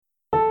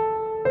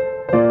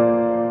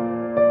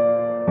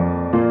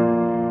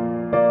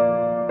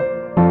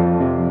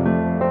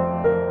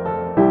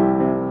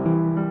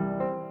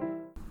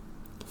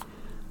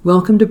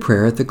Welcome to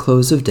prayer at the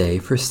close of day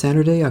for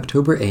Saturday,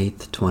 October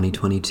 8th,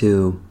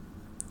 2022.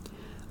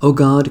 O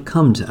God,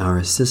 come to our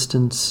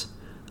assistance.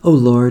 O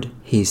Lord,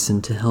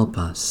 hasten to help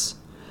us.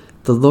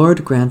 The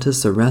Lord grant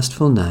us a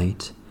restful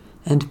night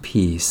and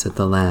peace at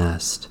the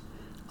last.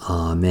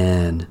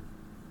 Amen.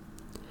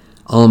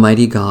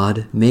 Almighty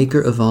God,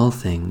 maker of all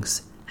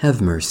things,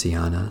 have mercy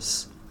on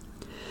us.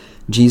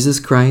 Jesus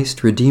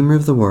Christ, Redeemer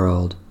of the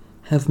world,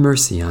 have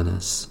mercy on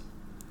us.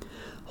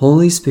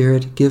 Holy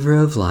Spirit, giver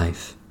of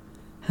life,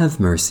 have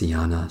mercy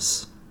on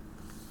us.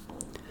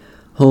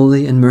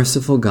 Holy and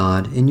merciful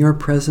God, in your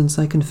presence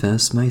I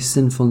confess my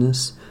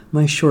sinfulness,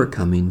 my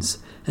shortcomings,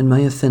 and my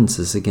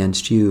offenses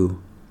against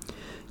you.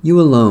 You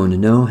alone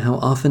know how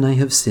often I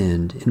have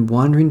sinned in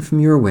wandering from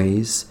your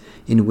ways,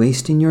 in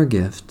wasting your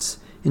gifts,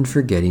 in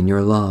forgetting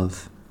your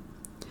love.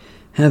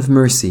 Have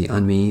mercy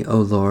on me, O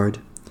Lord.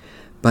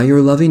 By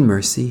your loving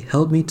mercy,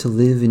 help me to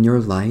live in your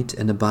light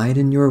and abide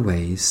in your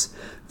ways,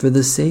 for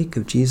the sake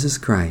of Jesus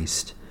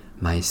Christ,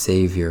 my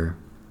Savior.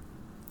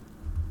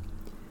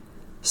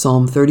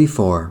 Psalm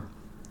 34.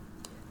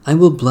 I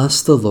will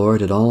bless the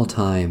Lord at all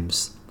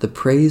times. The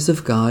praise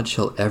of God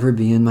shall ever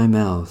be in my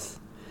mouth.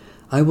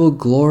 I will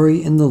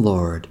glory in the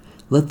Lord.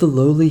 Let the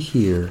lowly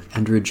hear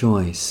and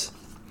rejoice.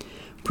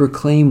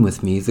 Proclaim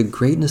with me the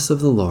greatness of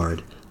the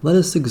Lord. Let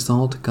us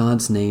exalt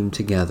God's name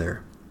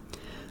together.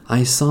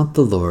 I sought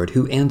the Lord,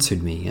 who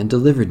answered me and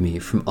delivered me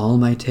from all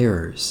my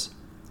terrors.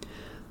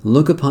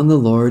 Look upon the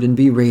Lord and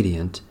be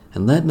radiant,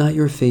 and let not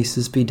your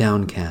faces be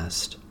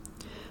downcast.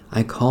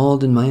 I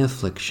called in my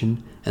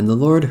affliction, and the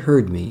Lord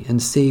heard me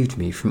and saved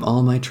me from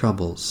all my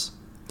troubles.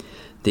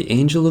 The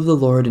angel of the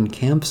Lord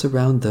encamps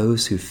around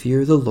those who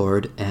fear the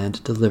Lord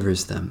and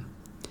delivers them.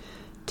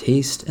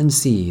 Taste and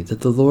see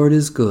that the Lord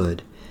is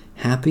good.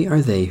 Happy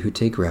are they who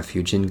take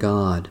refuge in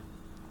God.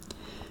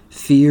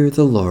 Fear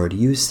the Lord,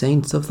 you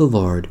saints of the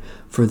Lord,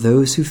 for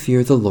those who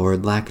fear the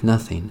Lord lack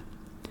nothing.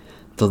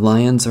 The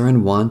lions are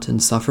in want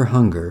and suffer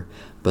hunger,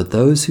 but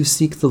those who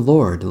seek the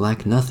Lord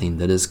lack nothing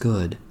that is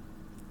good.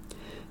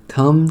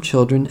 Come,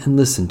 children, and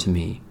listen to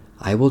me.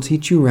 I will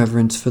teach you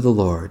reverence for the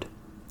Lord.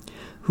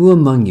 Who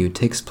among you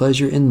takes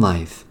pleasure in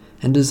life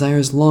and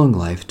desires long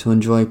life to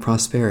enjoy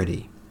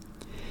prosperity?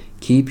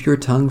 Keep your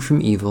tongue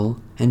from evil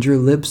and your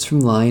lips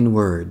from lying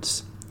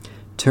words.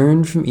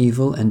 Turn from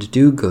evil and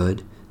do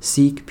good.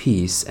 Seek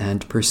peace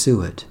and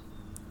pursue it.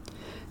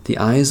 The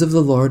eyes of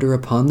the Lord are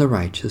upon the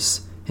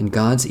righteous, and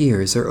God's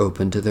ears are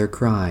open to their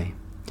cry.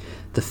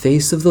 The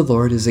face of the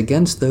Lord is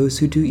against those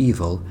who do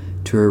evil,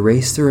 to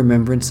erase the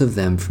remembrance of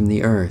them from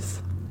the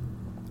earth.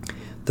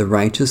 The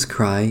righteous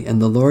cry,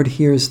 and the Lord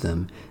hears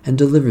them, and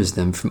delivers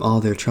them from all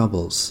their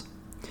troubles.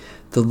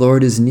 The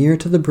Lord is near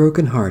to the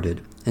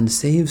brokenhearted, and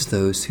saves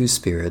those whose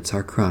spirits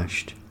are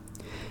crushed.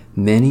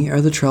 Many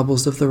are the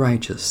troubles of the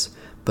righteous,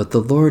 but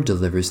the Lord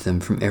delivers them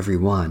from every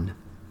one.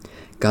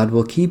 God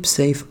will keep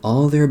safe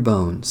all their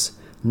bones,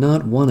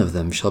 not one of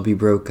them shall be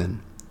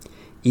broken.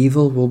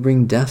 Evil will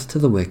bring death to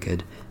the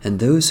wicked, and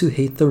those who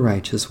hate the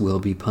righteous will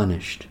be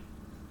punished.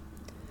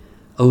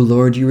 O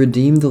Lord, you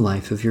redeem the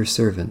life of your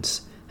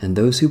servants, and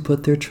those who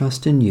put their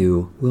trust in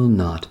you will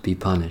not be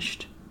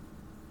punished.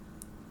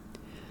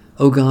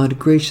 O God,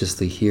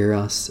 graciously hear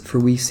us, for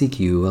we seek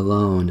you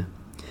alone.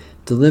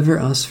 Deliver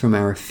us from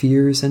our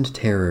fears and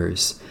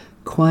terrors.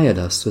 Quiet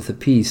us with a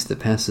peace that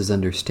passes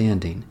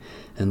understanding,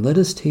 and let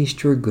us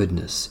taste your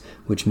goodness,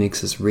 which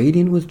makes us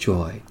radiant with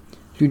joy,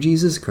 through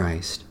Jesus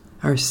Christ,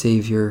 our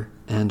Savior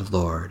and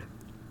Lord.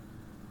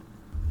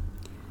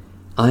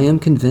 I am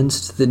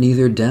convinced that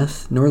neither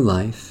death nor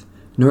life,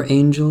 nor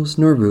angels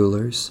nor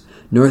rulers,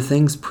 nor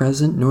things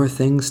present nor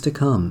things to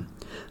come,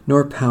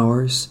 nor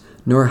powers,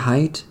 nor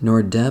height,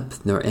 nor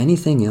depth, nor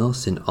anything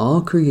else in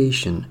all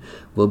creation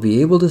will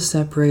be able to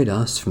separate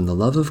us from the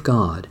love of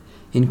God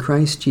in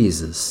Christ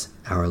Jesus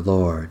our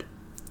Lord.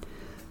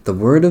 The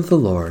word of the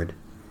Lord.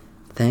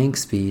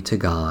 Thanks be to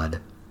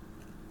God.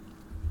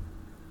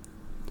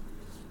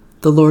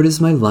 The Lord is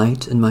my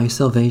light and my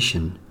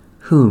salvation.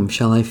 Whom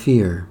shall I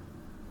fear?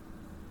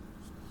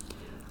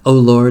 O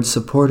Lord,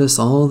 support us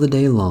all the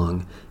day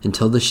long,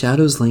 until the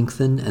shadows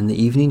lengthen and the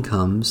evening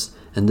comes,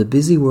 and the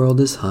busy world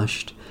is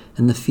hushed,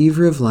 and the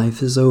fever of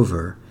life is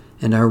over,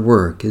 and our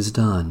work is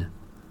done.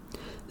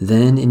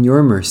 Then, in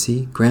your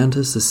mercy, grant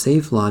us a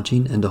safe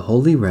lodging and a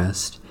holy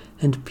rest,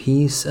 and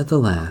peace at the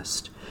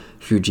last,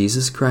 through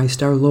Jesus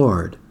Christ our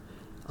Lord.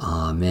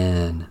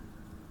 Amen.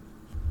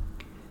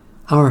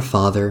 Our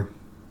Father,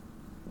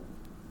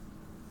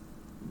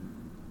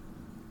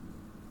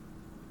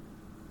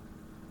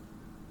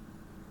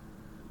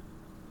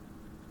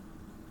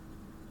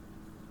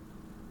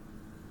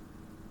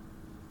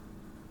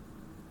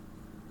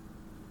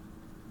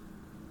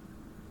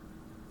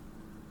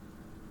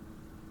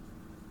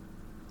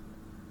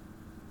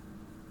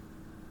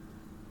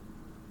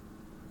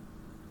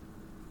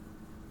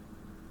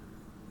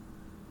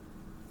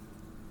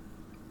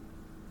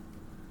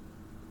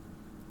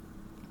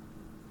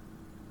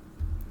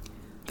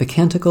 The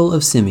Canticle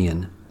of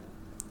Simeon.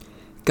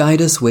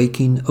 Guide us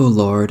waking, O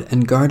Lord,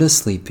 and guard us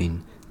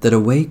sleeping, that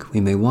awake we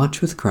may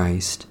watch with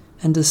Christ,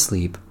 and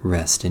asleep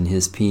rest in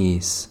his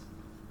peace.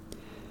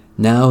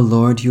 Now,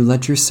 Lord, you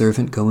let your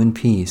servant go in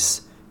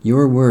peace.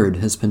 Your word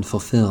has been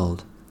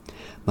fulfilled.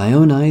 My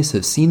own eyes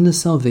have seen the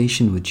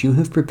salvation which you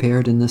have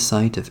prepared in the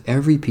sight of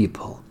every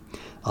people,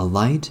 a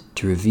light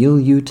to reveal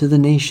you to the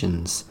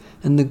nations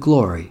and the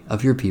glory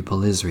of your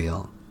people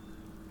Israel.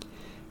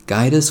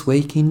 Guide us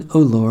waking, O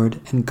Lord,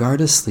 and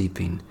guard us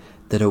sleeping,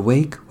 that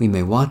awake we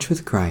may watch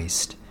with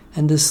Christ,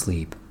 and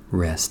asleep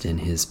rest in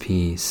his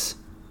peace.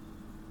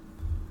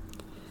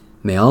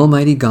 May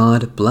Almighty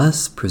God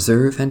bless,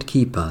 preserve, and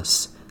keep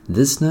us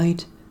this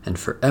night and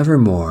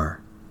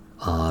forevermore.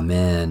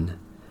 Amen.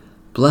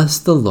 Bless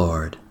the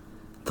Lord.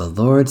 The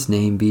Lord's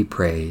name be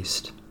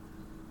praised.